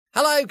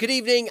Hello, good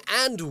evening,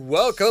 and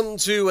welcome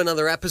to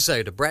another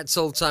episode of Brett's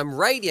Old Time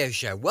Radio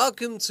Show.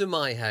 Welcome to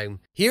my home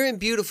here in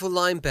beautiful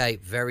Lyme Bay.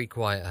 Very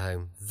quiet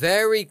home.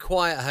 Very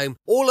quiet home.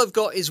 All I've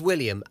got is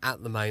William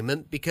at the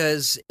moment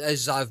because,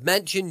 as I've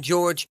mentioned,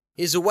 George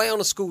is away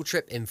on a school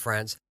trip in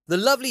France. The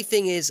lovely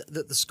thing is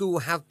that the school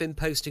have been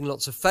posting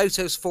lots of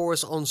photos for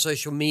us on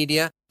social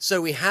media,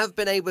 so we have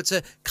been able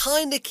to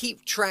kind of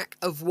keep track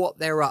of what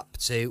they're up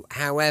to.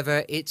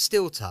 However, it's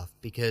still tough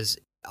because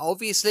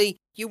obviously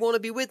you want to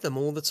be with them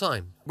all the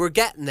time. We're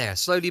getting there,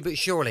 slowly but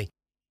surely.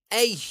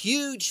 A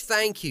huge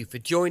thank you for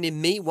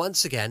joining me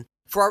once again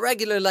for our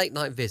regular late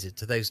night visit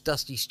to those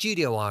dusty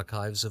studio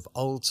archives of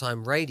old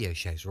time radio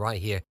shows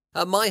right here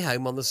at my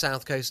home on the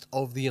south coast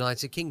of the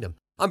United Kingdom.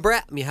 I'm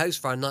Brett, I'm your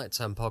host for our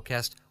nighttime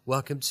podcast.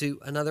 Welcome to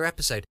another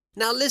episode.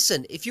 Now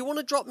listen, if you want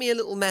to drop me a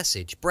little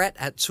message,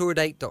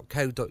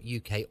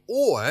 brett@tourdate.co.uk,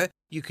 or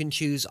you can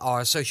choose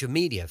our social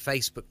media,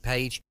 Facebook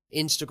page,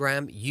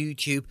 Instagram,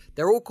 YouTube.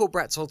 They're all called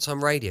Brett's Old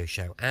Time Radio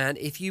Show. And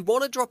if you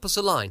want to drop us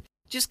a line,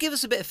 just give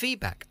us a bit of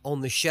feedback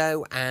on the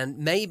show, and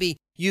maybe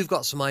you've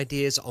got some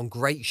ideas on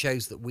great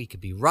shows that we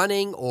could be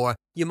running, or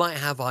you might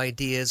have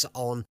ideas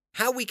on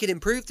how we could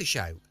improve the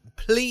show.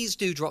 Please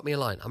do drop me a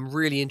line. I'm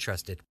really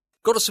interested.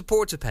 Got a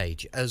supporter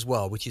page as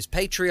well, which is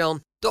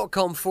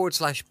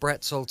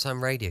patreon.com/Brett's Old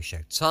Time Radio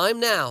Show.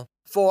 Time now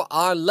for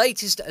our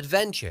latest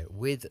adventure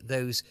with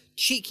those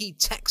cheeky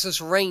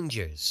Texas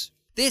Rangers.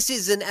 This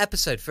is an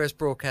episode first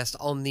broadcast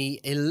on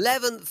the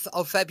 11th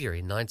of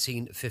February,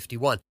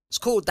 1951. It's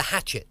called The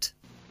Hatchet.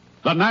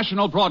 The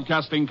National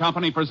Broadcasting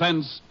Company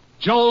presents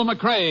Joel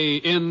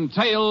McCrea in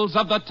Tales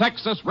of the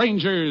Texas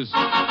Rangers.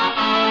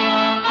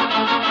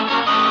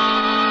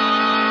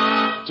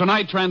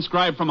 Tonight,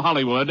 transcribed from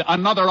Hollywood,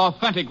 another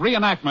authentic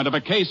reenactment of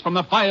a case from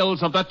the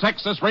files of the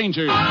Texas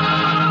Rangers.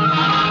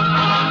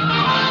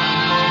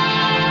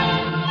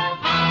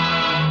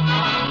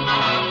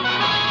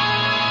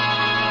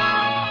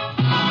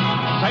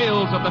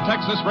 Tales of the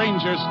Texas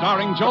Rangers,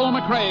 starring Joel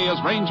McCrea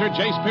as Ranger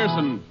Jace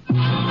Pearson.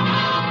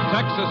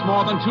 Texas,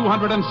 more than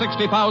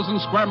 260,000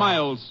 square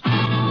miles.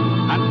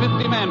 And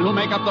 50 men who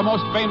make up the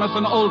most famous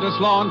and oldest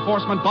law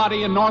enforcement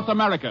body in North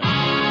America.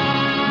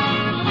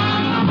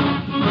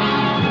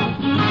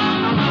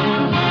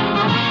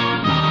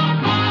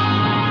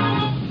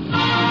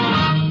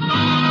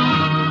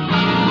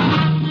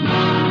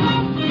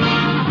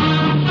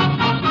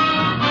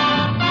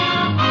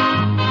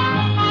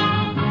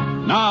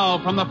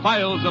 From the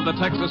files of the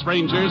Texas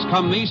Rangers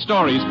come these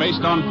stories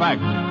based on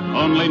fact.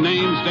 Only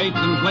names, dates,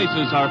 and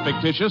places are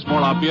fictitious for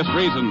obvious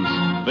reasons.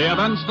 The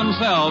events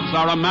themselves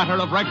are a matter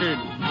of record.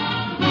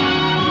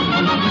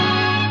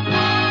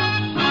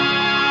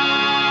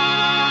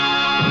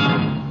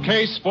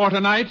 Case for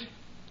tonight,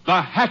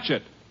 The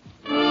Hatchet.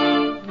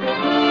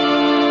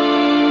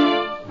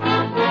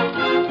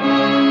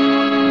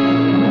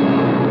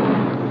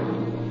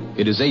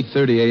 It is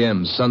 8:30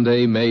 a.m.,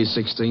 Sunday, May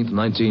 16th,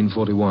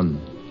 1941.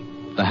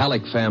 The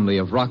Halleck family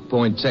of Rock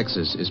Point,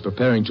 Texas, is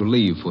preparing to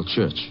leave for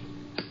church.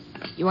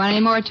 You want any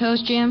more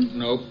toast, Jim?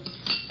 Nope.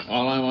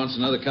 All I want's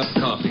another cup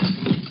of coffee.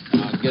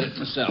 I'll get it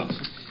myself.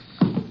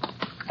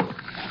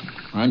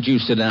 Why don't you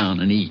sit down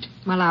and eat?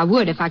 Well, I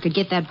would if I could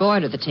get that boy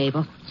to the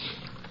table.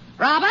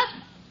 Robert?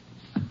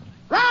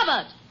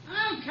 Robert!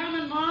 I'm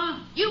coming, Ma.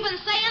 You've been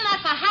saying that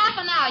for half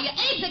an hour. Your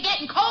eggs are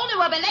getting cold and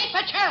we'll be late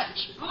for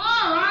church. All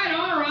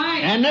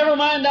right. And never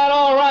mind that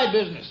all right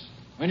business.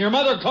 When your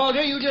mother called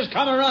you, you just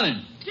come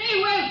a-running.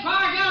 Gee whiz, Pa,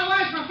 I gotta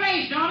wash my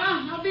face, don't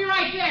I? I'll be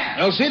right there.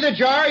 You'll see the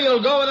jar,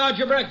 you'll go without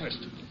your breakfast.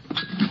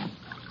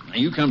 Now,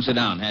 you come sit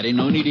down, Hattie.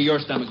 No need of your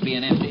stomach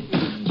being empty.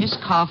 Just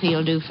coffee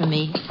will do for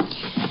me.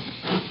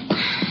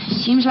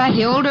 Seems like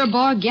the older a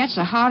boy gets,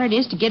 the harder it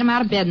is to get him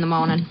out of bed in the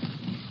morning.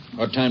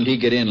 What time did he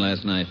get in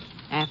last night?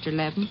 After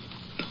 11.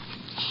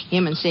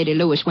 Him and Sadie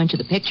Lewis went to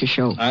the picture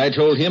show. I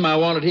told him I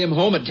wanted him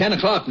home at 10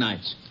 o'clock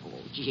nights. Oh,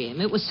 Jim,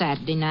 it was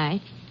Saturday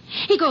night.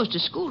 He goes to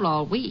school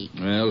all week.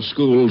 Well,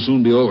 school will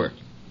soon be over.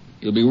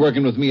 He'll be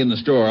working with me in the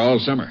store all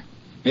summer.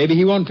 Maybe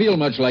he won't feel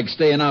much like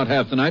staying out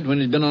half the night when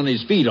he's been on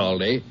his feet all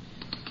day.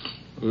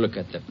 Look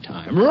at the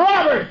time.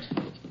 Robert!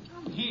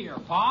 I'm here,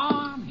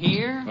 Pa. I'm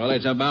here. Well,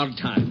 it's about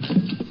time.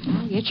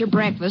 Well, get your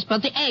breakfast,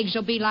 but the eggs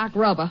will be like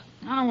rubber.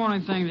 I don't want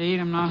anything to eat.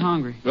 I'm not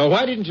hungry. Well,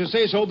 why didn't you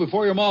say so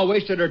before your ma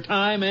wasted her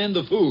time and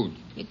the food?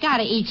 You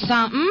gotta eat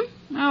something.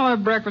 I'll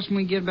have breakfast when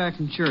we get back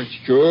from church.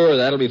 Sure,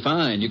 that'll be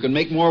fine. You can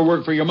make more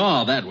work for your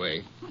ma that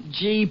way.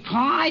 Gee,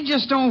 Pa, I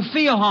just don't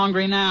feel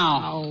hungry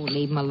now. Oh,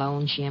 leave him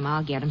alone, Jim.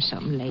 I'll get him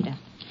something later.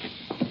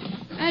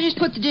 I just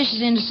put the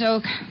dishes in to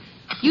soak.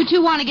 You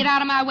two want to get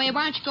out of my way.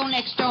 Why don't you go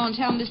next door and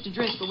tell Mr.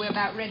 Driscoll we're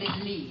about ready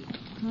to leave?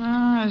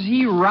 Is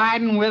he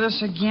riding with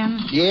us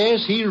again?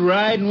 Yes, he's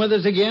riding with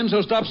us again,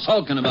 so stop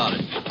sulking about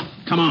it.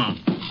 Come on.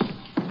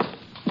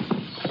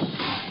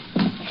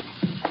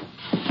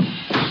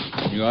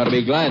 You ought to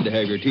be glad to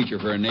have your teacher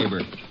for a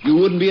neighbor. You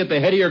wouldn't be at the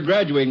head of your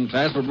graduating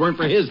class if it weren't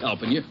for his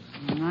helping you.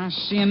 I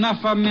see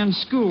enough of him in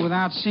school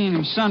without seeing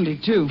him Sunday,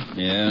 too.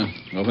 Yeah.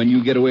 Well, when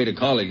you get away to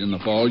college in the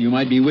fall, you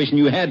might be wishing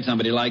you had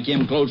somebody like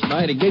him close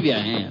by to give you a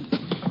hand.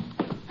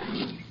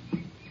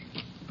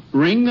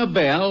 Ring the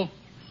bell.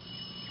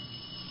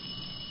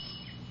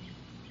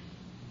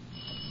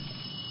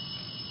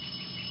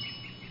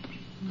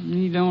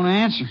 He don't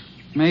answer.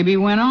 Maybe he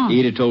went on.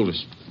 He'd have told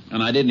us.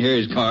 And I didn't hear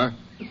his car.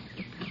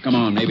 Come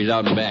on, maybe he's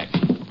out in back.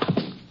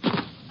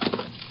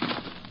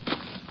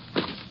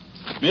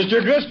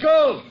 Mr.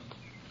 Driscoll!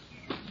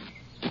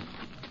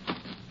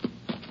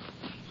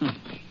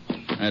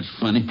 That's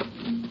funny.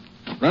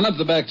 Run up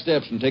the back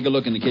steps and take a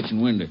look in the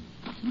kitchen window.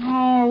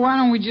 Oh, why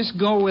don't we just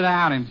go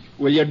without him?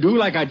 Will you do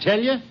like I tell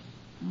you?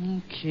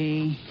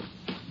 Okay.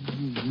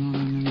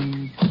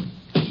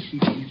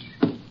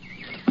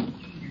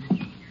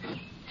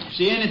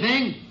 See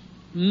anything?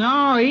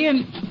 No, he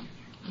ain't...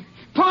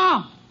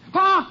 Pa!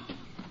 Pa!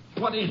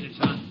 What is it,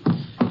 son?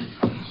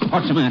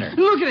 What's the matter?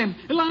 Look at him,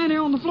 lying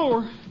there on the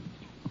floor.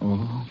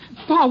 Oh.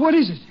 Pa, what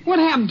is it? What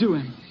happened to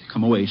him?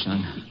 Come away,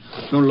 son.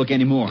 Don't look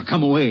anymore.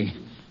 Come away.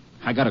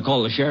 I gotta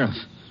call the sheriff.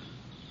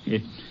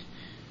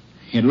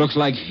 It looks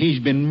like he's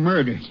been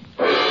murdered.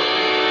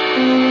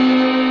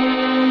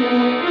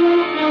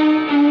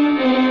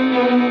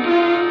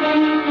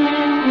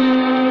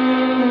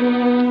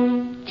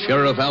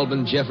 Sheriff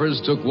Alvin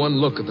Jeffers took one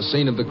look at the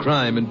scene of the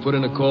crime and put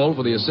in a call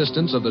for the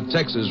assistance of the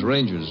Texas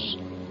Rangers.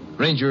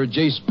 Ranger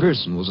Jace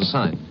Pearson was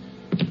assigned.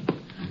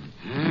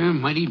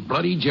 Mighty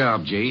bloody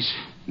job, Jace.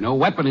 No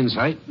weapon in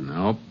sight.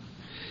 Nope.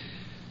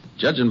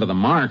 Judging by the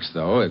marks,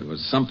 though, it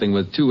was something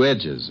with two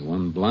edges,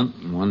 one blunt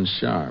and one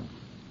sharp.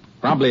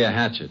 Probably a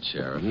hatchet,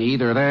 Sheriff.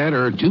 Either that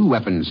or two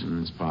weapons.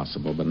 It's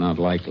possible, but not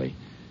likely.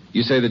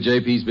 You say the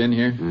JP's been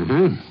here?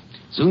 Mm-hmm.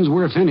 As soon as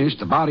we're finished,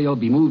 the body will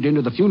be moved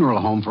into the funeral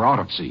home for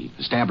autopsy.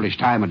 Established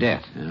time of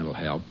death. That'll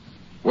help.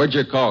 Where'd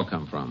your call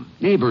come from?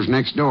 Neighbors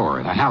next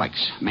door, the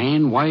Hallecks.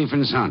 Man, wife,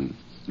 and son.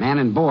 Man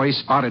and boy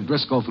spotted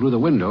Driscoll through the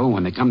window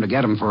when they come to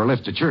get him for a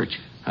lift to church.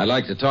 I'd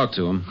like to talk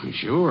to him.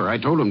 Sure, I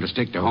told him to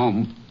stick to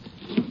home.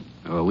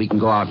 We can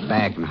go out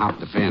back and hop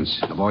the fence.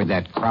 Avoid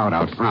that crowd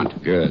out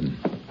front. Good.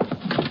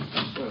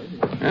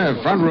 Yeah,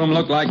 the front room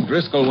looked like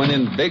Driscoll went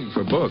in big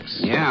for books.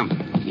 Yeah,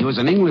 he was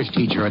an English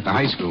teacher at the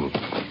high school.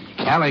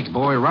 Halleck's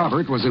boy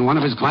Robert was in one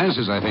of his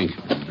classes, I think.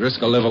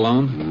 Driscoll live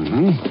alone?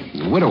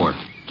 Mm-hmm. A widower.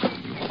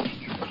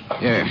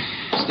 Here,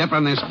 step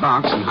on this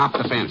box and hop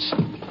the fence.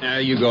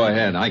 You go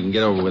ahead. I can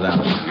get over without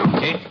it.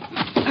 Okay.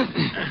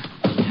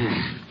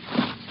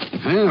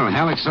 Well,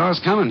 Halleck saw us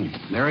coming.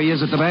 There he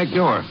is at the back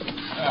door.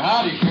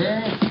 Howdy,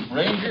 Sheriff.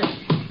 Ranger.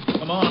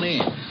 Come on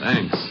in.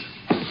 Thanks.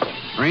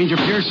 Ranger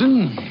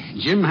Pearson,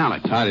 Jim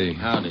Halleck. Howdy.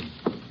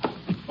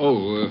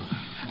 Oh,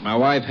 my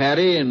wife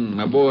Hattie and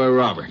my boy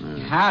Robert.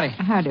 Howdy.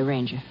 Howdy,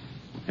 Ranger.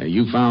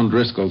 You found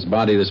Driscoll's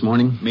body this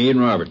morning? Me and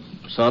Robert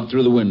saw it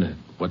through the window.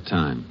 What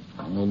time?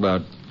 Oh,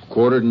 about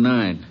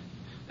 8:45.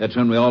 That's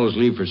when we always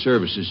leave for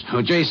services.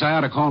 Oh, Jace, I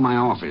ought to call my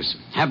office.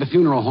 Have the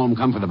funeral home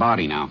come for the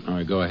body now. All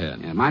right, go ahead.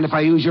 Mind if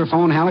I use your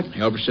phone, Halleck?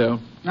 Help yourself.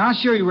 I'll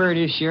show you where it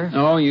is, Sheriff.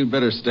 Oh, you'd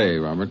better stay,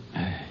 Robert.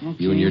 Okay.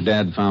 You and your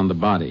dad found the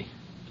body.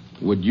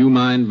 Would you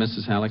mind,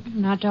 Mrs. Halleck?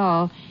 Not at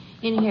all.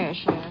 In here,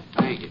 Sheriff.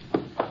 Thank you.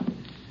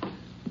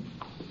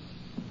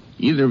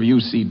 Either of you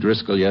see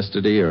Driscoll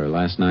yesterday or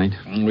last night?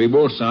 We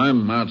both saw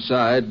him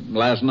outside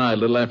last night, a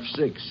little after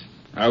 6.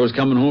 I was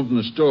coming home from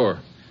the store.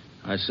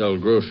 I sell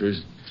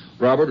groceries.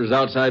 Robert was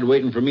outside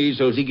waiting for me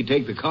so he could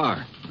take the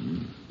car.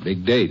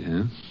 Big date,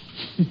 huh?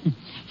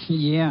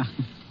 Yeah.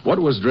 What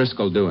was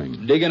Driscoll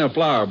doing? Digging a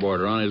flower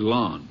border on his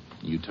lawn.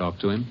 You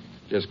talked to him?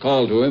 Just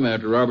called to him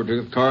after Robert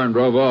took the car and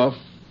drove off.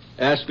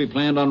 Asked if he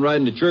planned on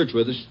riding to church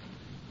with us.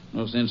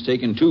 No sense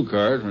taking 2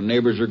 cars when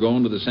neighbors are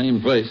going to the same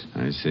place.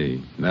 I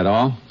see. That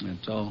all?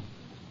 That's all.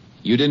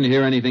 You didn't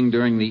hear anything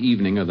during the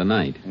evening or the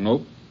night?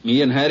 Nope.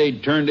 Me and Hattie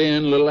turned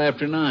in a little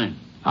after 9.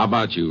 How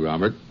about you,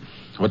 Robert?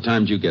 What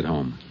time did you get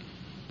home?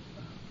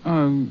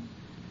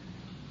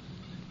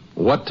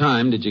 What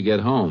time did you get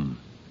home?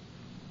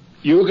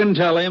 You can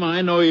tell him.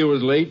 I know you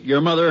was late.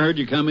 Your mother heard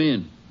you come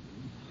in.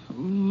 A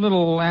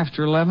little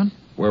after 11.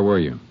 Where were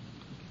you?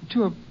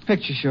 To a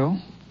picture show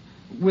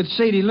with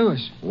Sadie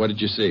Lewis. What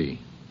did you see?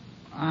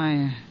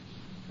 I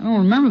don't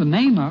remember the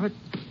name of it.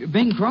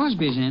 Bing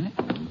Crosby's in it.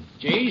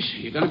 Jace,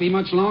 you going to be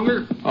much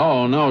longer?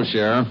 Oh, no,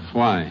 Sheriff.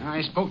 Why?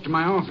 I spoke to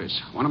my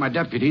office. One of my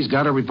deputies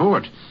got a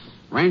report.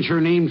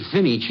 Rancher named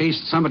Finney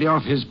chased somebody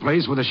off his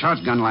place with a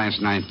shotgun last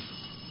night.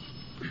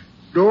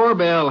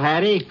 Doorbell,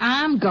 Hattie.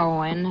 I'm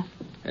going.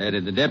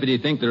 Did the deputy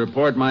think the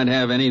report might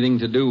have anything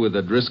to do with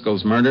the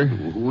Driscoll's murder?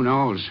 Who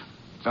knows?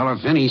 Fella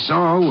Finney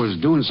saw was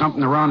doing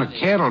something around a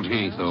cattle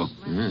tank, though.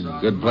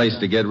 Good place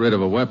to get rid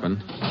of a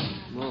weapon.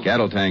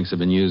 Cattle tanks have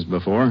been used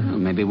before. Well,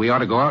 maybe we ought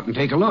to go out and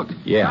take a look.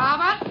 Yeah.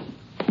 Robert?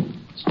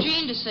 It's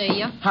Jean to see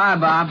you. Hi,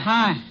 Bob.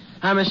 Hi.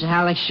 Hi, Mr.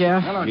 Halleck,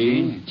 Sheriff. Hello,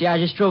 Gene. Gee, I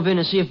just drove in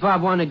to see if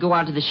Bob wanted to go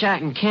out to the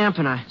shack and camp,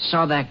 and I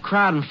saw that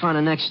crowd in front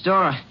of next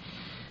door.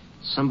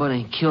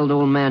 Somebody killed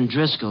old man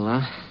Driscoll,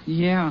 huh?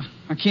 Yeah,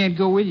 I can't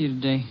go with you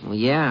today. Well,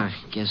 yeah,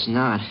 guess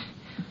not.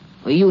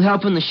 Well, you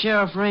helping the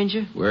sheriff,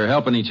 Ranger? We're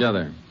helping each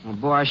other. Well,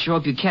 boy, I sure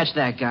hope you catch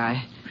that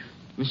guy.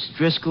 Mr.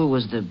 Driscoll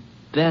was the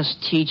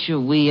best teacher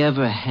we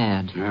ever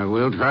had.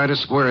 We'll try to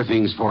square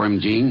things for him,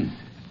 Gene.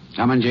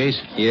 Coming,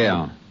 Jace?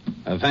 Yeah.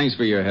 Thanks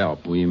for your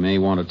help. We may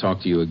want to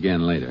talk to you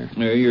again later.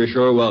 You're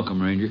sure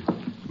welcome, Ranger.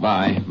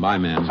 Bye. Bye,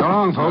 ma'am. So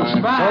long, folks.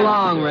 Bye. So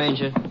long,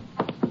 Ranger.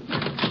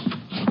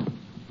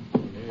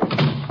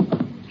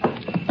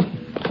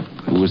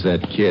 Who was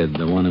that kid,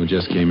 the one who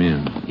just came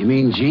in? You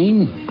mean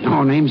Gene?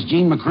 No, name's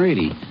Gene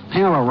McCready.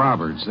 Pal of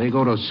Robert's. They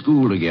go to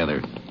school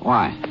together.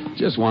 Why?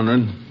 Just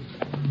wondering.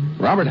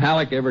 Robert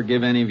Halleck ever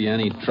give any of you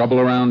any trouble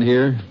around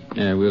here?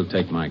 Yeah, we'll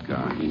take my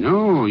car.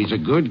 No, he's a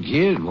good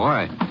kid.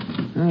 Why?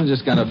 I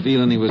just got a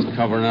feeling he was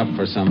covering up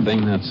for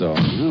something, that's all.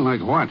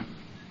 Like what?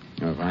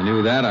 If I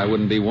knew that, I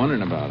wouldn't be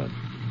wondering about it.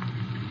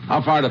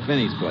 How far to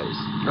Finney's place?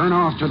 Turn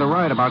off to the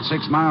right about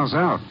 6 miles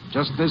out.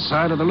 Just this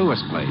side of the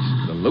Lewis place.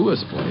 The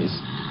Lewis place?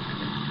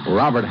 Well,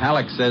 Robert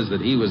Halleck says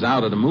that he was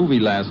out at a movie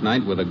last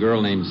night with a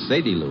girl named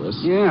Sadie Lewis.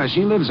 Yeah,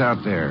 she lives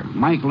out there.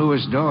 Mike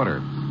Lewis'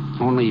 daughter.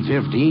 Only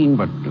 15,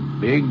 but a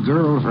big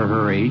girl for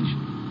her age.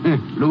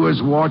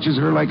 Lewis watches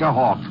her like a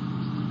hawk.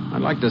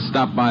 I'd like to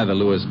stop by the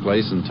Lewis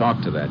place and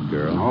talk to that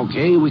girl.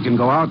 Okay, we can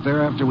go out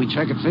there after we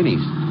check at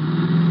Finney's.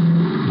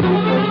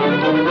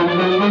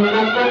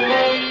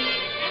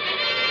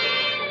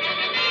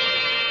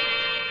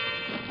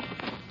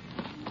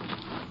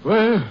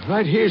 Well,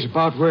 right here's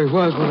about where he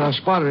was when I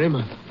spotted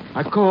him.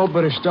 I called,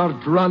 but he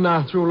started to run.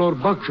 I threw a load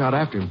of buckshot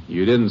after him.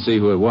 You didn't see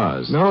who it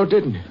was? No, I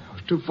didn't. I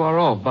was too far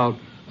off, about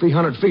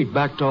 300 feet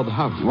back toward the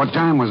house. What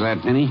time was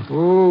that, Finney?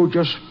 Oh,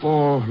 just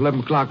for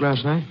 11 o'clock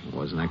last night.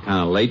 Wasn't that kind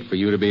of late for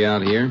you to be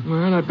out here?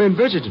 Well, I'd been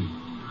visiting.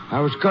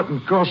 I was cutting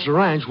across the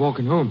ranch,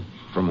 walking home.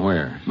 From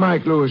where?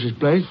 Mike Lewis's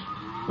place.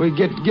 We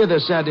get together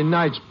Saturday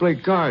nights, play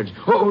cards.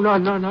 Oh, no,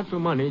 not for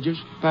money,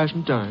 just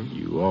passing time.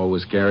 You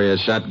always carry a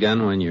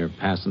shotgun when you're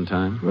passing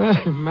time?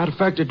 Well, matter of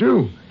fact, I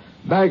do.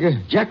 Bag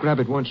a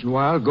jackrabbit once in a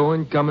while,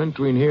 going, coming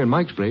between here and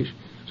Mike's place.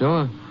 So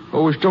I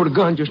always throw the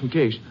gun just in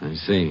case. I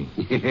see.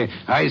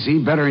 I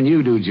see better than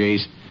you do,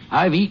 Jace.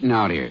 I've eaten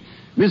out here.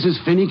 Mrs.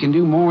 Finney can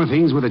do more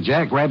things with a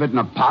jackrabbit in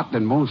a pot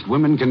than most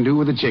women can do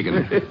with a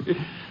chicken.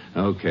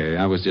 Okay,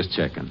 I was just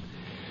checking.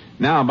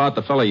 Now about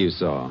the fellow you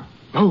saw.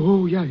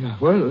 Oh, yeah.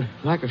 Well,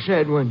 like I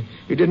said, when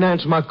he didn't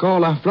answer my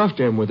call, I fluffed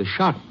him with a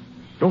shot.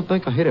 Don't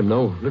think I hit him,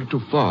 though. A little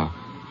too far.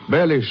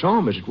 Barely saw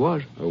him as it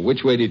was.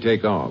 Which way did he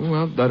take off?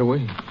 Well, that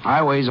way.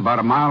 Highway's about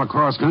a mile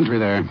across country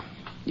there.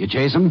 You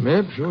chase him?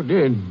 Yep, sure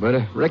did. But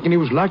I reckon he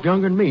was a lot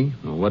younger than me.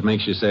 Well, what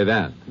makes you say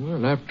that?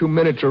 Well, after 2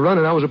 minutes of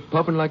running, I was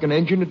puffing like an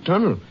engine in a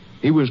tunnel.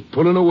 He was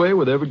pulling away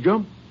with every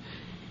jump.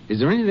 Is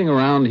there anything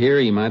around here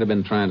he might have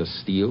been trying to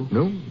steal?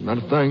 No, not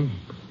a thing.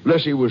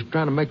 Unless he was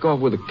trying to make off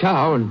with a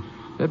cow, and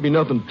that'd be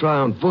nothing to try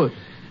on foot.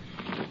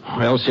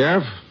 Well,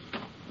 Sheriff,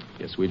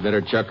 guess we'd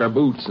better chuck our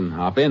boots and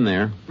hop in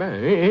there.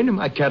 Into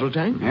my cattle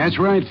tank? That's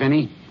right,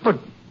 Finney. But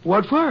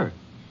what for?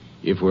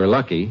 If we're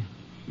lucky,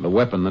 the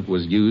weapon that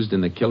was used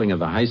in the killing of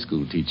the high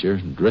school teacher,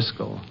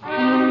 Driscoll.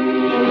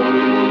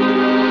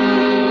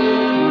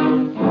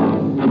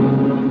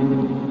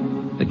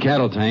 The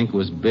cattle tank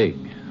was big.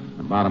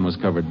 The bottom was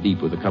covered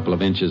deep with a couple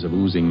of inches of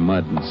oozing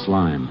mud and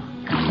slime.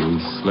 And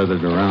we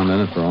slithered around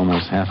in it for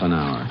almost half an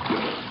hour.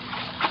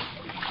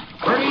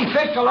 Pretty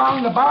thick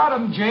along the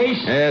bottom,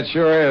 Jace. Yeah, it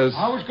sure is.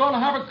 I was going to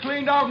have it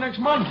cleaned out next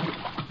month.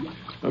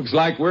 Looks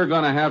like we're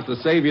going to have to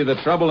save you the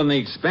trouble and the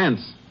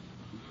expense.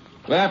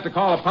 We'll have to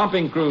call a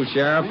pumping crew,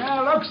 Sheriff.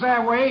 Yeah, looks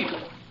that way.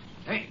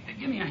 Hey,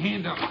 give me a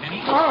hand up,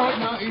 Penny. All right,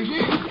 now,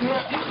 easy.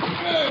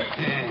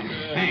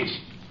 Thanks.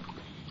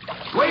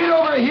 Wait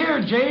over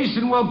here, Jace,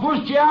 and we'll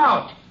boost you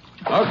out.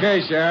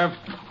 Okay, Sheriff.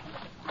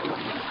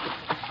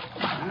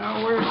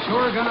 Well, we're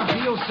sure going to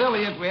feel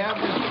silly if we have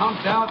this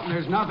pumped out and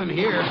there's nothing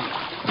here.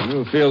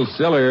 We'll feel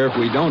sillier if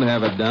we don't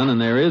have it done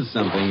and there is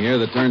something here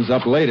that turns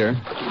up later.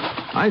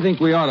 I think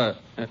we ought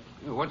to...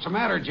 What's the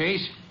matter,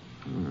 Jace?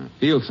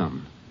 Feel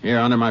something. Here,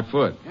 under my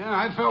foot. Yeah,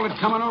 I felt it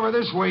coming over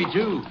this way,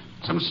 too.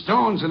 Some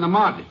stones in the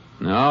mud.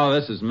 No,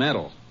 this is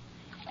metal.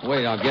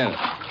 Wait, I'll get it.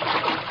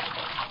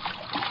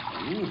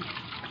 Ooh.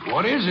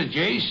 What is it,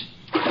 Jace?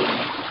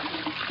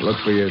 Look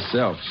for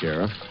yourself,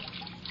 Sheriff.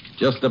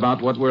 Just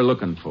about what we're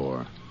looking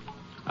for.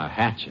 A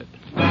hatchet.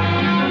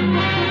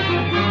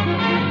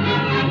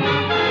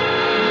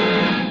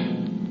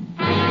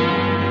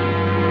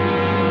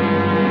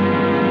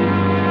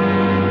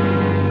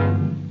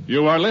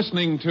 You are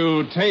listening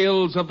to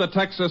Tales of the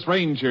Texas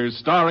Rangers,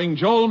 starring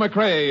Joel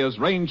McCrea as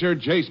Ranger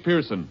Jace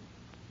Pearson.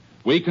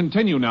 We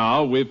continue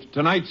now with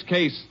tonight's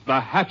case,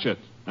 The Hatchet,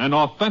 an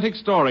authentic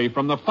story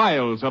from the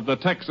files of the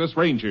Texas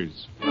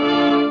Rangers. It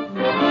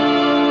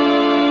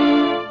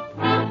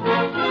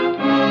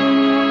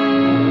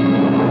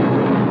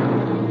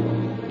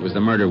was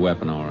the murder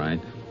weapon, all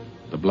right.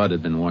 The blood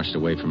had been washed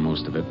away from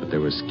most of it, but there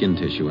was skin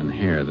tissue and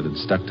hair that had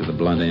stuck to the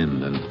blunt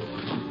end, and...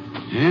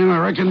 Yeah, I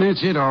reckon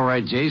that's it, all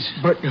right, Jace.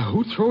 But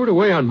who threw it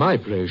away on my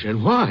place,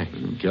 and why?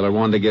 The killer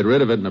wanted to get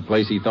rid of it in a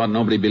place he thought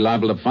nobody'd be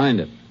liable to find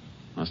it.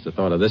 Must have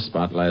thought of this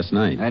spot last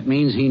night. That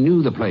means he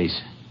knew the place.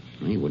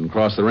 He wouldn't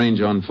cross the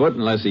range on foot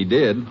unless he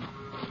did.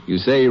 You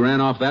say he ran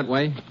off that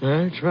way?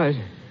 That's right.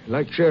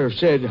 Like Sheriff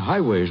said, the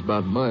highway's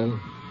about a mile.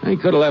 He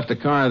could have left a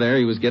car there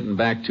he was getting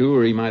back to,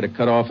 or he might have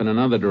cut off in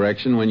another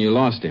direction when you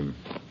lost him.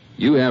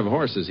 You have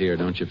horses here,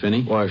 don't you,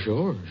 Finney? Why,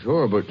 sure,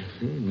 but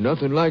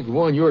nothing like the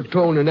one you're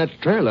towing in that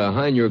trailer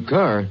behind your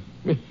car.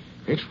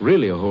 It's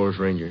really a horse,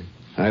 Ranger.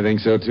 I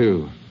think so,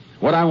 too.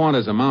 What I want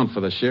is a mount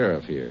for the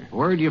sheriff here.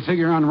 Where do you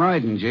figure on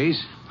riding,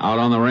 Jace? Out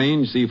on the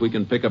range, see if we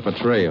can pick up a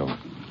trail.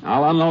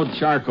 I'll unload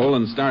charcoal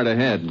and start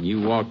ahead, and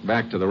you walk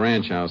back to the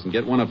ranch house and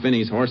get one of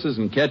Finney's horses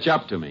and catch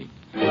up to me.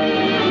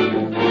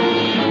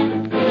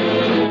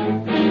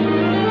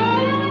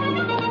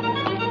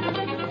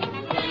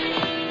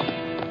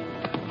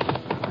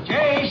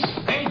 Jace!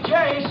 Hey,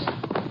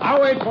 Jace! I'll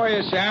wait for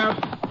you, Sheriff.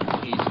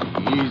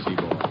 Easy,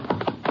 boy.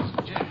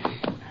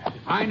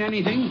 Find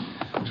anything?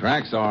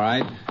 Track's all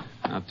right.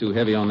 Not too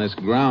heavy on this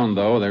ground,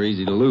 though. They're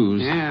easy to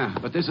lose. Yeah,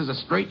 but this is a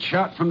straight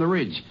shot from the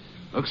ridge.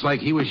 Looks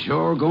like he was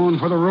sure going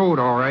for the road,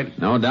 all right.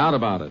 No doubt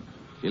about it.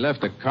 If he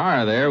left a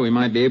car there, we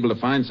might be able to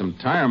find some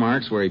tire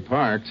marks where he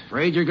parked.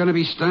 Afraid you're going to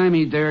be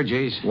stymied there,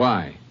 Jace.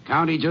 Why?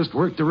 County just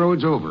worked the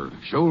roads over.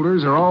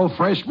 Shoulders are all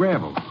fresh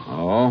gravel.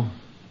 Oh?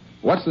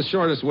 What's the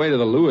shortest way to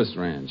the Lewis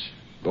Ranch?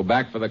 Go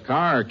back for the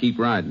car or keep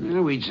riding?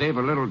 Yeah, we'd save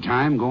a little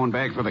time going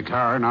back for the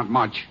car, not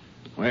much.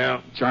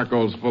 Well,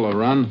 charcoal's full of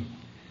run.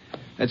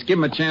 Let's give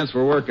him a chance for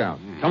a workout.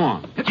 Come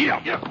on. Yeah.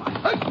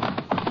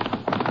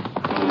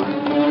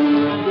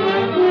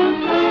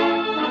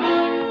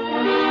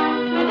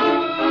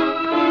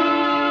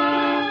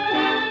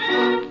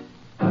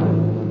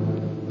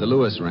 The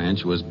Lewis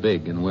Ranch was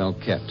big and well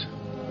kept.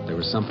 There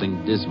was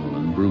something dismal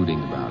and brooding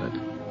about it.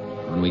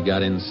 When we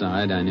got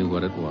inside, I knew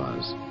what it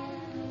was.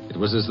 It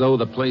was as though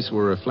the place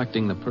were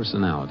reflecting the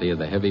personality of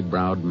the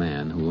heavy-browed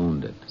man who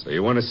owned it. So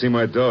you want to see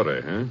my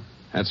daughter, huh?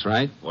 That's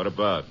right. What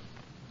about?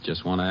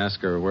 Just want to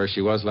ask her where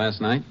she was last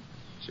night?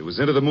 She was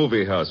into the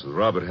movie house with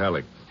Robert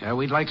Halleck. Yeah,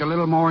 we'd like a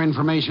little more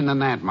information than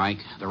that, Mike.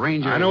 The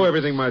ranger... I know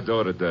everything my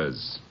daughter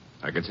does.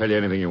 I can tell you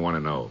anything you want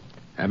to know.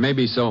 That may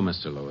be so,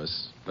 Mr.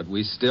 Lewis, but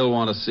we still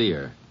want to see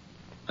her.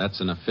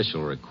 That's an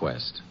official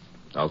request.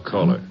 I'll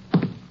call her.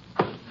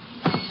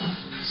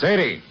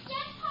 Sadie!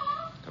 Yes,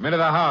 Pa? Come into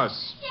the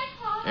house. Yes,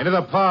 Pa? Into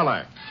the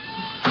parlor.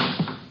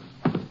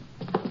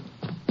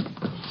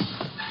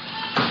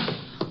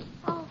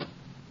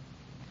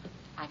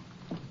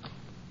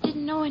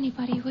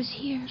 Anybody was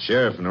here.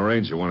 Sheriff and the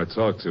ranger want to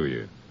talk to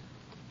you.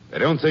 They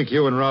don't think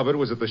you and Robert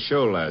was at the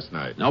show last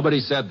night.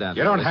 Nobody said that.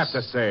 You don't have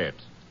to say it.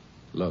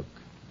 Look,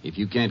 if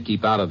you can't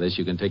keep out of this,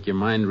 you can take your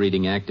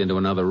mind-reading act into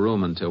another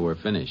room until we're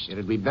finished.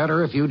 It'd be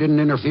better if you didn't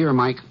interfere,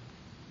 Mike.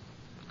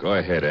 Go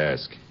ahead,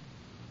 ask.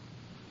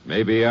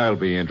 Maybe I'll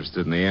be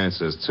interested in the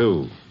answers,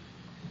 too.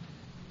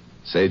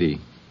 Sadie,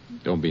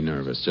 don't be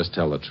nervous. Just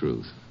tell the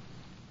truth.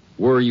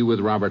 Were you with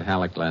Robert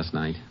Halleck last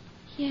night?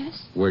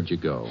 Yes. Where'd you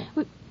go?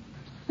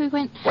 We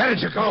went... Where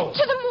did you go?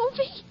 To the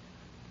movie.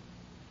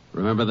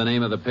 Remember the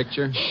name of the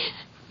picture?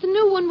 The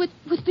new one with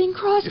Bing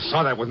Crosby. You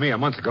saw that with me a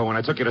month ago when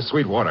I took you to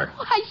Sweetwater.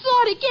 I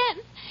saw it again.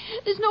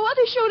 There's no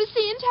other show to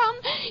see in town,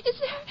 is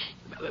there?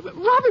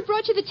 Robert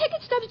brought you the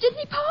ticket stubs, didn't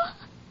he, Pa?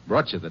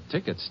 Brought you the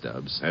ticket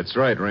stubs? That's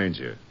right,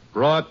 Ranger.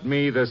 Brought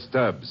me the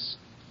stubs.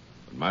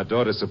 When my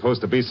daughter's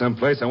supposed to be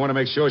someplace, I want to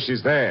make sure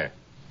she's there.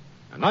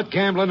 I'm not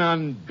gambling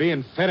on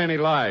being fed any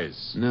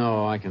lies.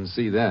 No, I can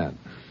see that.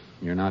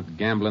 You're not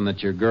gambling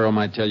that your girl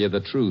might tell you the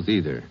truth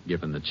either,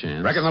 given the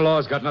chance. Reckon the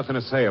law's got nothing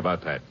to say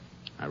about that.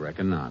 I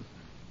reckon not.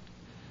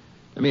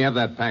 Let me have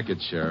that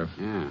package, Sheriff.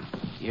 Yeah,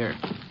 here.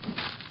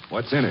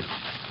 What's in it?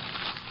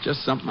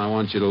 Just something I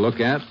want you to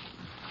look at.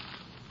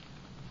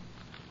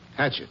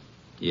 Hatchet.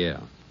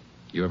 Yeah.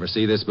 You ever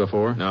see this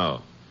before?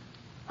 No.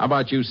 How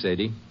about you,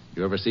 Sadie?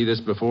 You ever see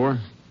this before?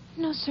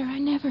 No, sir, I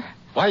never.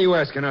 Why are you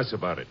asking us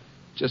about it?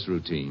 Just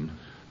routine.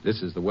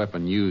 This is the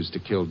weapon used to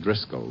kill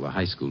Driscoll, the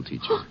high school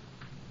teacher.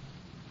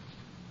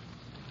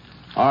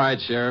 All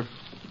right, Sheriff.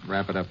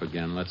 Wrap it up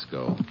again. Let's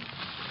go.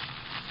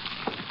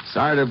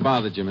 Sorry to have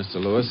bothered you, Mr.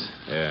 Lewis.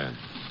 Yeah.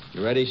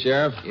 You ready,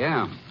 Sheriff?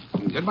 Yeah.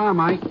 Goodbye,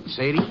 Mike.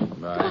 Sadie.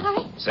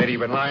 Bye. Sadie, you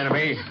been lying to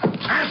me?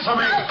 Answer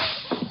me!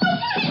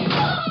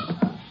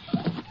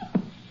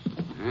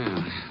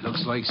 Yeah,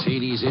 looks like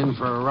Sadie's in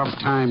for a rough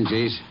time,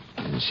 Jace.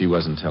 And she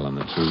wasn't telling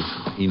the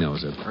truth. He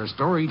knows it. Her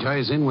story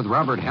ties in with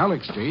Robert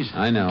Halleck's, Jace.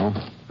 I know.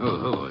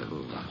 It'll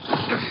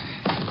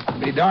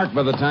be dark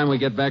by the time we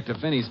get back to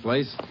Finney's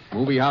place.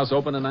 Movie house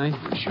open tonight?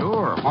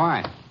 Sure.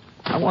 Why?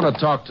 I want to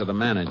talk to the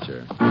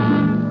manager.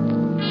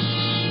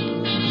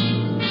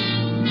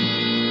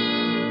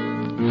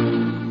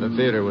 The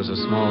theater was a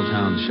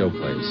small-town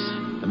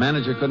showplace. The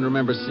manager couldn't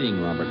remember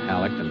seeing Robert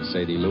Halleck and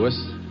Sadie Lewis.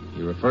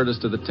 He referred us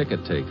to the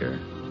ticket taker.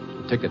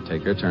 The ticket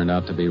taker turned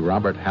out to be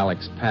Robert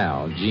Halleck's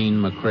pal, Gene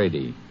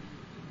McCready.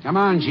 Come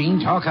on, Gene,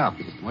 talk up.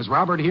 Was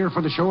Robert here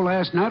for the show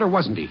last night, or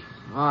wasn't he?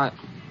 I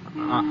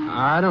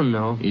don't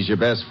know. He's your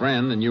best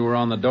friend, and you were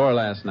on the door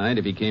last night.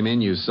 If he came in,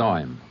 you saw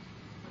him.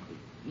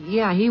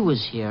 Yeah, he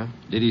was here.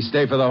 Did he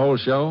stay for the whole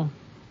show?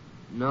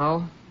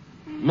 No.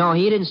 No,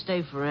 he didn't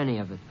stay for any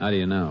of it. How do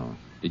you know?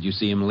 Did you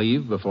see him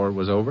leave before it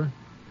was over?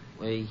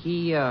 Well,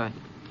 he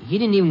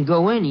didn't even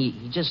go in.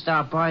 He just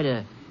stopped by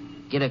to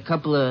get a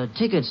couple of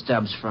ticket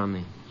stubs from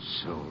me.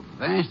 So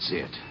that's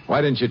it.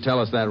 Why didn't you tell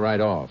us that right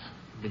off?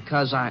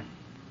 Because I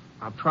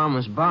I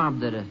promised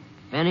Bob that if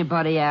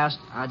anybody asked,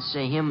 I'd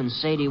say him and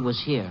Sadie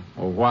was here.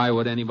 Well, why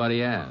would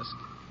anybody ask?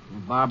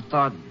 Bob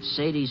thought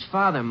Sadie's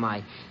father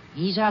might.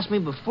 He's asked me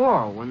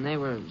before when they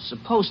were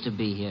supposed to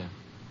be here.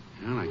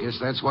 Well, I guess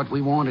that's what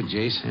we wanted,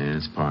 Jace. Yeah,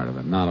 it's part of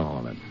it, not all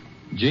of it.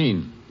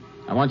 Gene,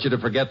 I want you to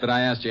forget that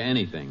I asked you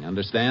anything.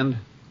 Understand?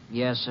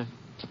 Yes, sir.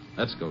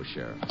 Let's go,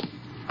 Sheriff.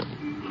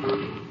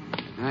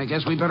 I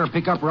guess we better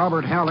pick up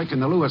Robert Halleck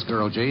and the Lewis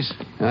girl, Jace.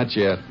 Not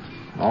yet.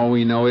 All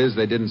we know is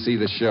they didn't see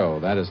the show.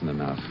 That isn't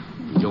enough.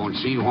 Don't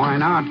see why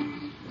not.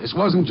 This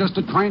wasn't just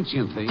a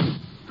transient thing.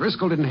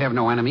 Driscoll didn't have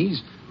no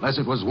enemies, unless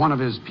it was one of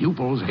his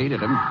pupils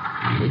hated him.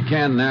 We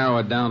can narrow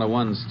it down to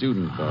one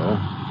student, though.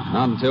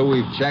 Not until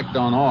we've checked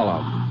on all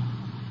of them.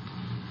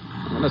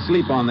 I'm going to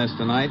sleep on this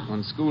tonight.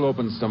 When school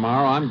opens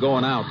tomorrow, I'm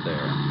going out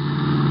there.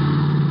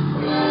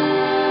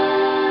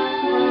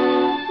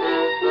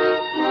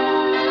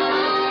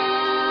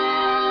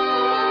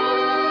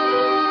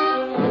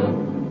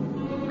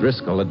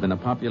 Driscoll had been a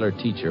popular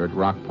teacher at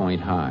Rock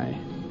Point High,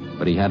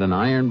 but he had an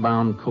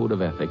iron-bound code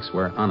of ethics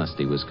where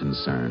honesty was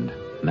concerned,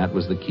 and that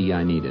was the key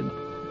I needed.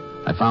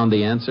 I found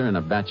the answer in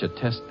a batch of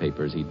test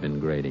papers he'd been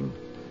grading.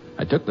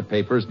 I took the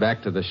papers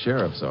back to the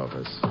sheriff's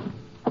office.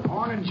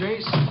 Morning,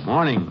 Jace.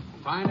 Morning.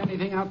 Find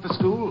anything out the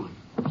school?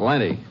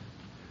 Plenty.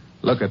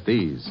 Look at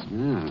these.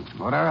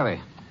 What are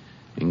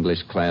they?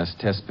 English class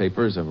test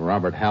papers of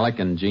Robert Halleck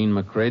and Gene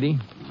McCready.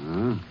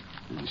 I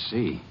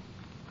see.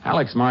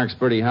 Halleck's mark's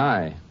pretty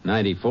high,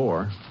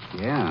 94.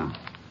 Yeah.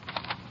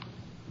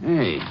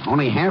 Hey,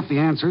 only half the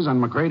answers on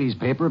McCready's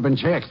paper have been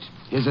checked.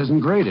 His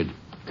isn't graded.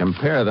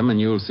 Compare them and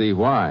you'll see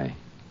why.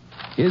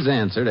 His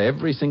answer to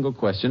every single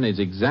question is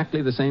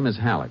exactly the same as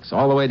Halleck's,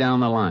 all the way down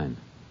the line.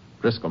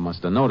 Driscoll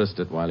must have noticed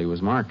it while he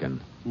was marking.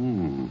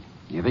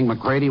 You think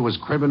McCready was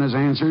cribbing his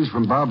answers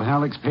from Bob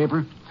Halleck's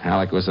paper?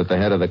 Halleck was at the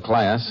head of the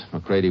class.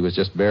 McCready was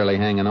just barely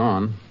hanging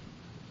on.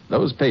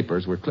 Those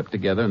papers were clipped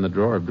together in the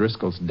drawer of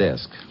Driscoll's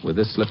desk with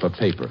this slip of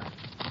paper.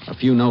 A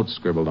few notes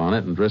scribbled on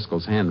it in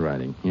Driscoll's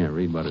handwriting. Here,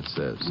 read what it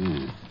says.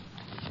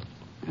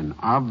 An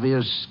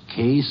obvious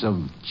case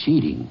of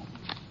cheating.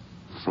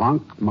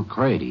 Flunk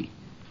McCready.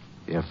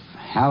 If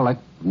Halleck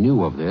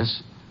knew of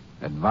this,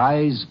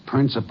 advise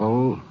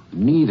principal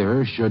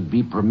neither should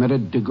be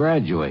permitted to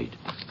graduate.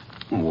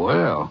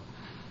 Well.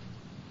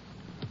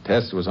 The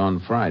test was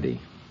on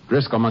Friday.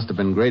 Driscoll must have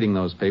been grading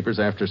those papers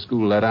after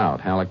school let out.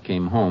 Halleck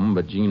came home,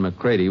 but Gene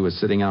McCready was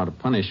sitting out a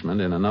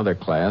punishment in another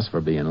class for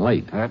being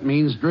late. That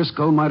means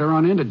Driscoll might have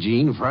run into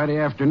Gene Friday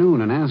afternoon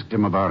and asked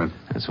him about it.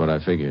 That's what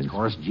I figured. Of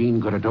course, Gene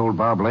could have told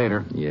Bob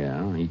later.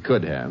 Yeah, he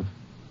could have.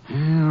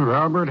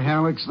 Robert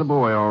Halleck's the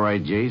boy, all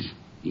right, Jace.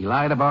 He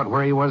lied about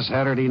where he was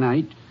Saturday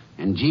night,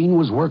 and Gene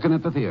was working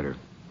at the theater.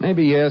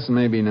 Maybe yes and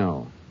maybe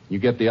no. You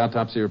get the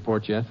autopsy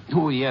report yet?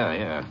 Oh,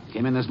 yeah.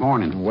 Came in this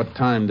morning. What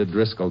time did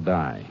Driscoll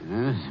die?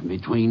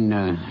 Between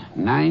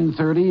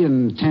 9:30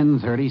 and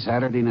 10:30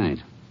 Saturday night.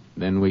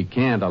 Then we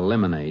can't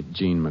eliminate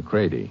Gene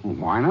McCready.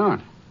 Why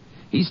not?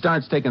 He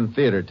starts taking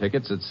theater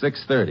tickets at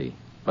 6:30,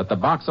 but the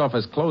box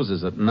office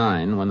closes at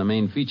 9 when the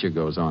main feature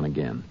goes on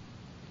again.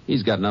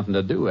 He's got nothing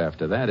to do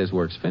after that. His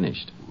work's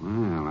finished.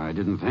 Well, I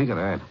didn't think of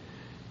that.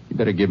 You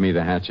better give me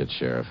the hatchet,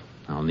 Sheriff.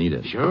 I'll need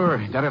it.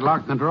 Sure. Got it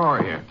locked in the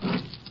drawer here.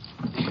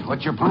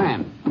 What's your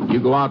plan?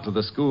 You go out to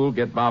the school,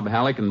 get Bob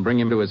Halleck, and bring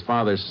him to his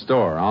father's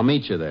store. I'll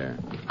meet you there.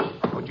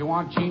 Would you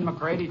want Gene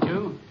McCready,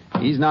 too?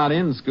 He's not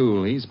in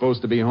school. He's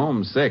supposed to be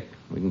home sick.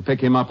 We can pick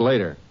him up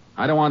later.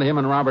 I don't want him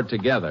and Robert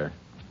together.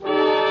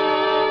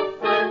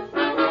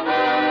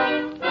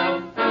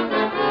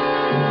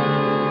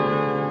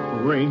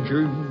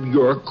 Ranger,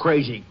 you're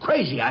crazy.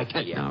 Crazy, I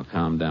tell you. Now,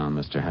 calm down,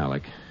 Mr.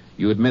 Halleck.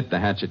 You admit the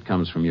hatchet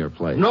comes from your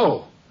place.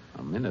 No.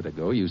 A minute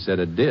ago, you said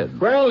it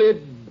did. Well,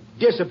 it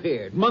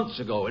disappeared months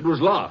ago. It was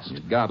lost.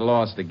 It got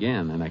lost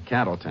again in a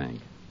cattle tank.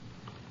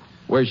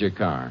 Where's your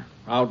car?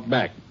 Out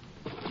back.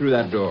 Through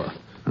that door.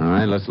 All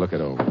right, let's look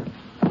it over.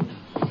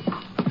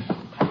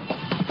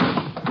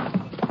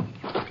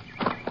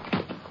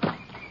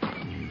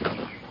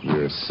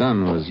 Your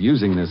son was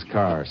using this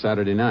car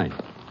Saturday night.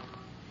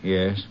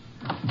 Yes.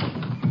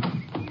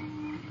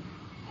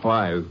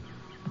 Why?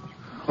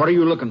 What are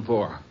you looking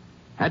for?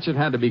 Hatchet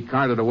had to be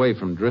carted away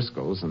from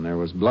Driscoll's, and there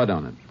was blood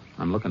on it.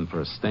 I'm looking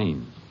for a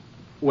stain.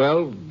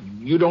 Well,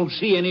 you don't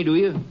see any, do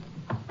you?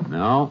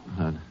 No,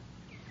 but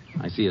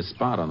I see a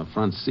spot on the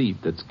front seat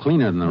that's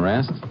cleaner than the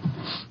rest.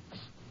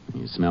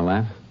 You smell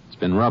that? It's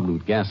been rubbed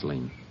with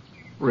gasoline.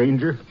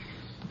 Ranger,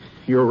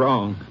 you're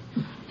wrong.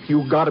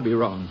 You gotta be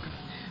wrong.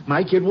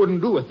 My kid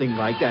wouldn't do a thing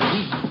like that.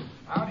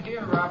 Out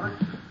here, Robert.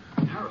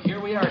 Now,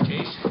 here we are,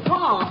 Chase.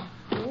 Pa,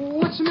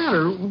 what's the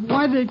matter?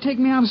 Why did they take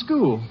me out of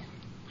school?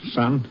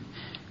 Son,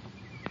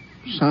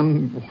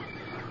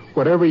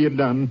 whatever you've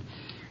done,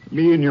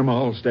 me and your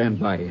ma'll stand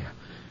by you.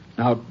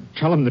 Now,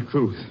 tell them the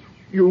truth.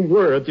 You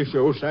were at the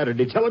show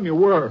Saturday. Tell them you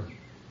were.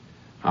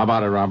 How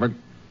about it, Robert?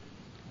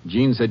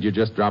 Gene said you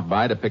just dropped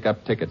by to pick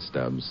up ticket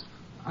stubs.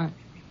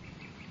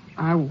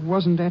 I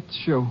wasn't at the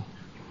show.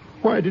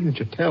 Why didn't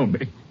you tell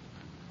me?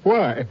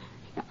 Why?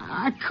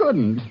 I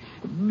couldn't.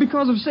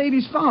 Because of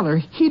Sadie's father.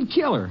 He'd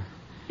kill her.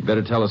 You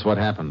better tell us what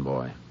happened,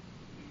 boy.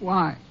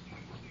 Why,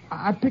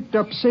 I picked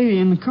up Sadie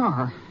in the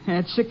car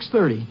at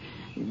 6:30.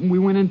 We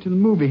went into the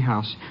movie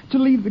house to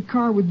leave the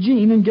car with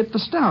Jean and get the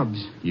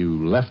stubs.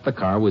 You left the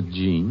car with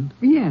Jean?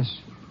 Yes,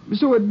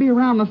 so it'd be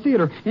around the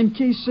theater in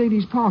case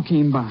Sadie's pa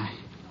came by.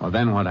 Well,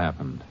 then what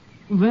happened?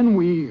 Then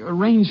we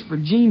arranged for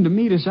Jean to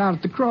meet us out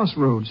at the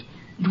crossroads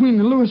between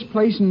the Lewis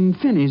place and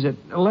Finney's at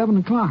 11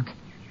 o'clock.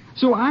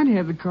 So I'd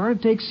have the car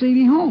to take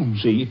Sadie home.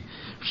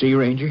 See,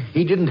 Ranger?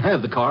 He didn't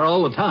have the car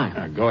all the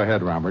time. Go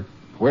ahead, Robert.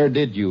 Where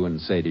did you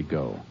and Sadie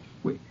go?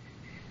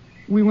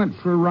 We went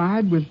for a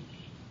ride with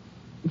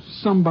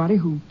somebody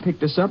who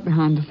picked us up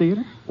behind the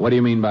theater. What do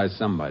you mean by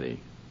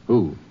somebody?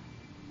 Who?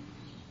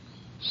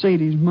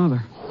 Sadie's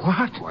mother.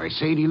 What? Why,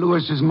 Sadie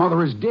Lewis's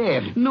mother is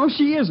dead. No,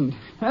 she isn't.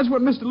 That's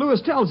what Mr.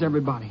 Lewis tells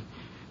everybody.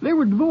 They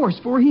were divorced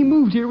before he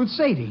moved here with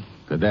Sadie.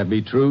 Could that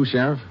be true,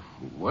 Sheriff?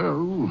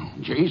 Well,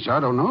 Jace,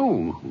 I don't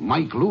know.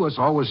 Mike Lewis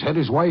always said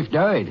his wife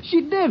died. She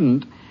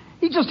didn't.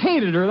 He just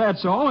hated her,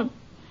 that's all. And,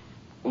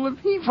 well, if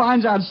he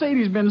finds out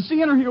Sadie's been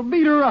seeing her, he'll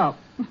beat her up.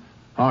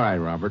 All right,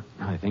 Robert.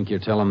 I think you're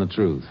telling the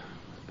truth.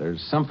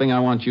 There's something I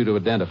want you to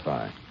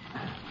identify.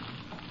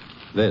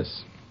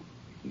 This.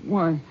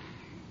 Why,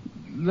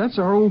 that's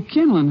our old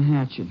kindling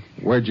hatchet.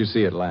 Where'd you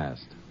see it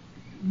last?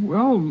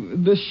 Well,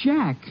 the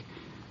shack.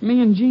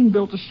 Me and Jean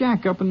built a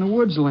shack up in the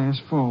woods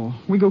last fall.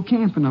 We go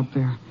camping up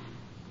there.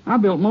 I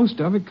built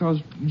most of it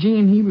because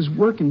Gene, he was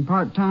working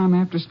part-time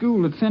after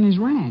school at Finney's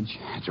ranch.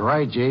 That's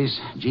right, Jace.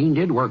 Gene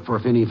did work for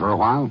Finney for a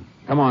while.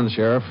 Come on,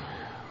 Sheriff.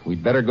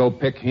 We'd better go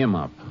pick him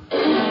up.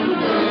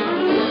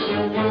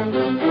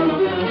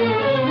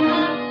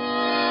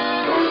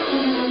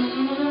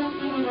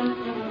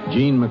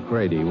 Gene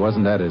McCready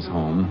wasn't at his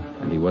home,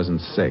 and he wasn't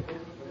sick.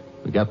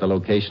 We got the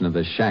location of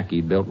the shack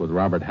he built with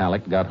Robert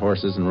Halleck, got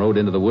horses, and rode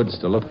into the woods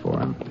to look for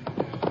him.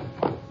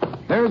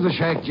 There's the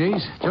shack,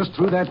 Jace, just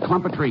through that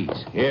clump of trees.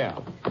 Yeah.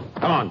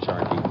 Come on,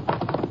 Sharky.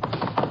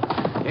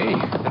 Hey,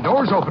 the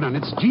door's opening.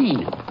 It's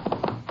Gene.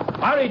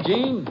 Howdy,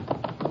 Gene.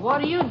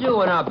 What are you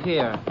doing up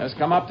here? Just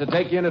come up to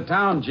take you into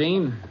town,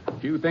 Gene. A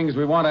few things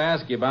we want to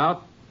ask you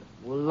about.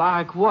 Well,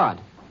 like what?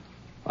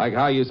 Like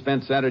how you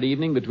spent Saturday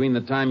evening between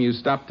the time you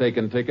stopped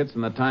taking tickets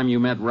and the time you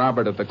met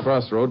Robert at the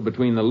crossroad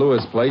between the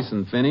Lewis place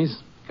and Finney's.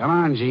 Come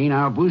on, Gene.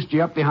 I'll boost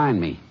you up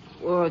behind me.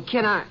 Well,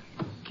 can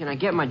I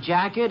get my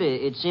jacket?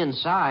 It's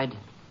inside.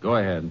 Go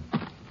ahead.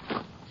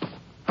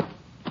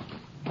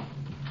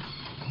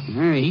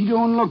 Hey, he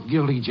don't look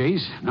guilty,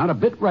 Jace. Not a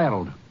bit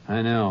rattled.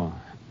 I know.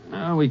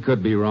 Well, we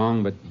could be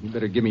wrong, but you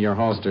better give me your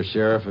holster,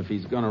 Sheriff, if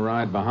he's going to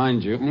ride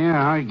behind you.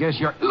 Yeah, I guess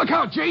you're... Look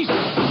out, Jace!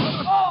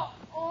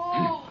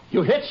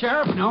 You hit,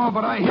 Sheriff? No,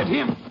 but I hit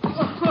him.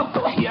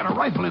 He had a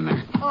rifle in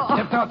there.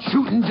 Stepped out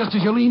shooting just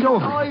as you leaned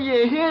over. Oh,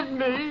 you hit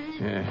me.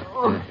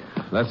 Yeah.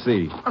 Let's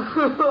see.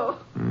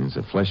 There's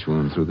a flesh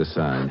wound through the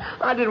side.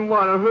 I didn't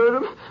want to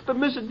hurt him, but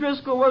Mr.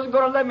 Driscoll wasn't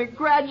going to let me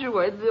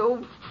graduate, the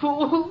old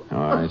fool.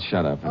 All right,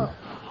 shut up and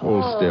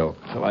hold still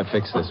till I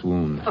fix this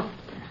wound.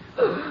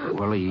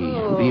 Will he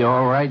be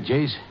all right,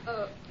 Jace?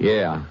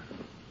 Yeah.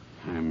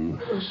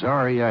 I'm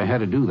sorry I had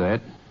to do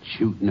that,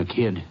 shooting a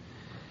kid.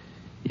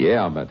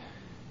 Yeah, but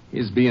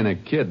his being a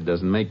kid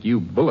doesn't make you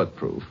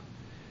bulletproof.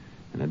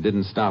 And it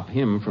didn't stop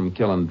him from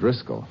killing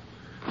Driscoll.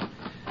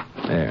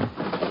 There.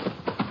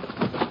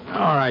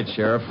 All right,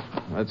 Sheriff.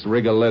 Let's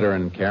rig a litter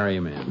and carry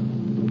him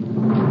in.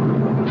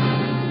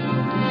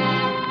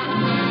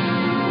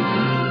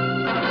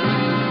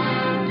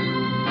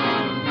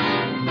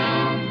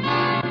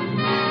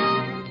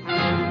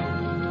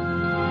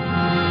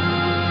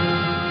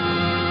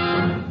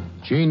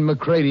 Gene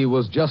McCready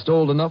was just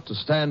old enough to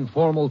stand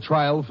formal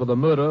trial for the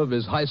murder of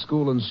his high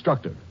school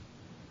instructor.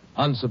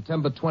 On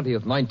September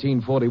 20th,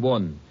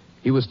 1941,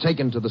 he was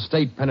taken to the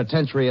state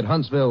penitentiary at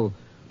Huntsville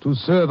to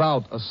serve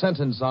out a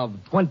sentence of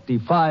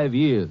 25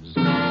 years.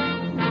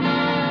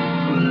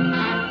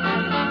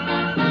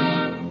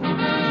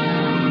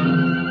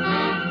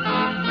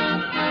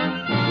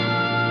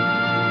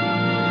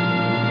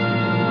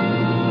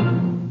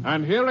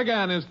 And here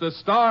again is the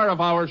star of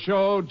our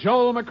show,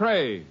 Joel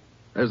McCrea.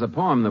 There's a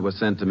poem that was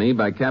sent to me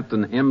by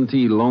Captain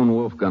M.T. Lone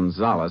Wolf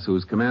Gonzalez,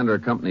 who's commander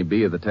of Company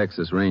B of the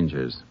Texas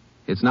Rangers.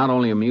 It's not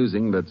only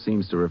amusing, but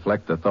seems to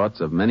reflect the thoughts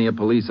of many a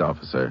police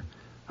officer.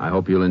 I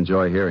hope you'll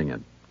enjoy hearing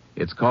it.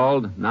 It's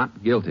called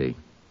Not Guilty.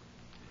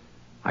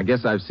 I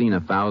guess I've seen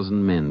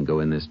 1,000 men go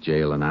in this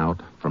jail and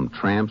out, from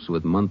tramps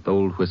with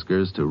month-old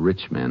whiskers to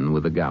rich men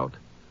with the gout.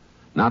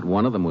 Not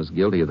one of them was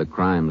guilty of the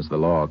crimes the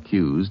law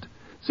accused.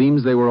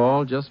 Seems they were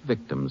all just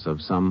victims of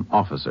some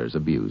officer's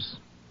abuse.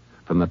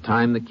 From the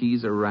time the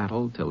keys are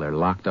rattled till they're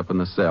locked up in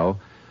the cell,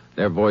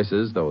 their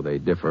voices, though they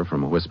differ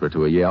from a whisper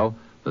to a yell,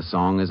 the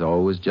song is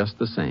always just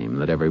the same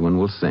that everyone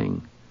will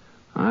sing.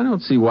 I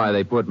don't see why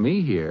they put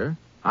me here.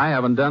 I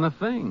haven't done a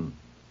thing.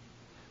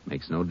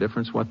 Makes no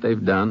difference what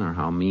they've done or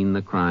how mean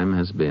the crime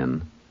has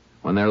been.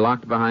 When they're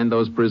locked behind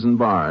those prison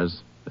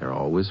bars, they're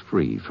always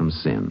free from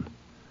sin.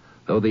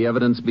 Though the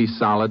evidence be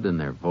solid and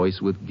their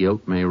voice with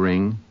guilt may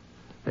ring,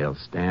 they'll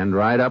stand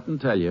right up and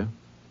tell you,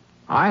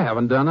 I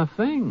haven't done a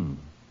thing.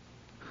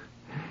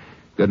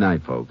 Good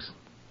night, folks.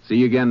 See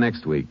you again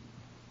next week.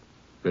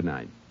 Good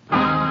night.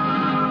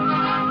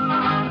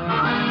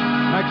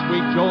 Next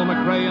week, Joel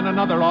McRae in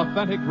another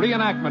authentic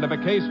reenactment of a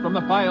case from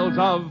the files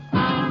of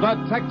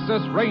the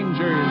Texas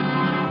Rangers.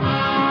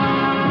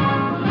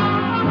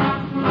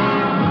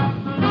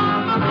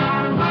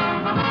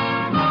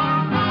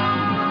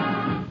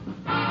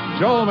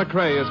 Joel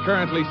McRae is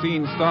currently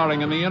seen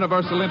starring in the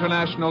Universal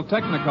International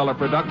Technicolor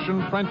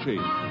production Frenchie.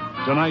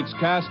 Tonight's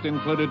cast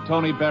included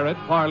Tony Barrett,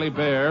 Parley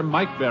Bear,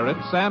 Mike Barrett,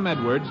 Sam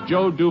Edwards,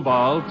 Joe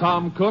Duval,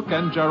 Tom Cook,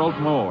 and Gerald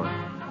Moore.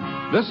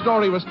 This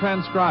story was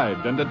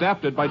transcribed and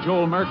adapted by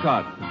Joel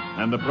Murcott,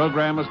 and the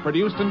program was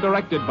produced and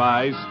directed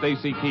by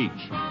Stacy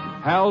Keach.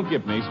 Hal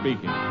Gibney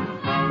speaking.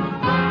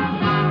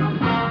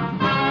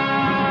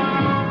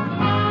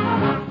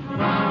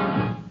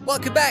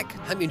 Welcome back.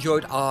 Hope you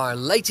enjoyed our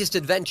latest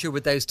adventure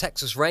with those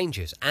Texas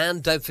Rangers.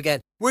 And don't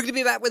forget, we're going to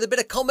be back with a bit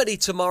of comedy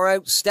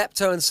tomorrow.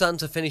 Steptoe and Son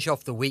to finish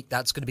off the week.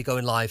 That's going to be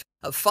going live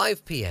at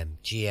 5 p.m.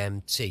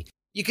 GMT.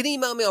 You can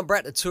email me on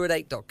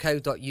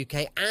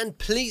brett@tour8.co.uk, and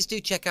please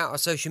do check out our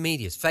social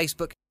medias,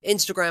 Facebook,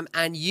 Instagram,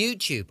 and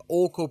YouTube,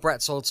 all called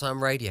Brett's Old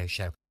Time Radio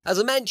Show. As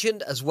I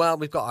mentioned as well,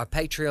 we've got our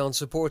Patreon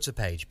supporter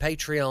page,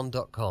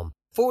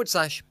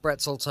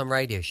 patreon.com/Brett's Old Time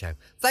Radio Show.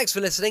 Thanks for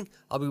listening.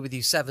 I'll be with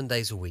you 7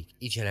 days a week,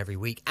 each and every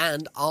week,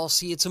 and I'll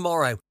see you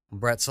tomorrow on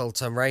Brett's Old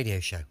Time Radio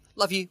Show.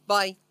 Love you.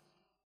 Bye.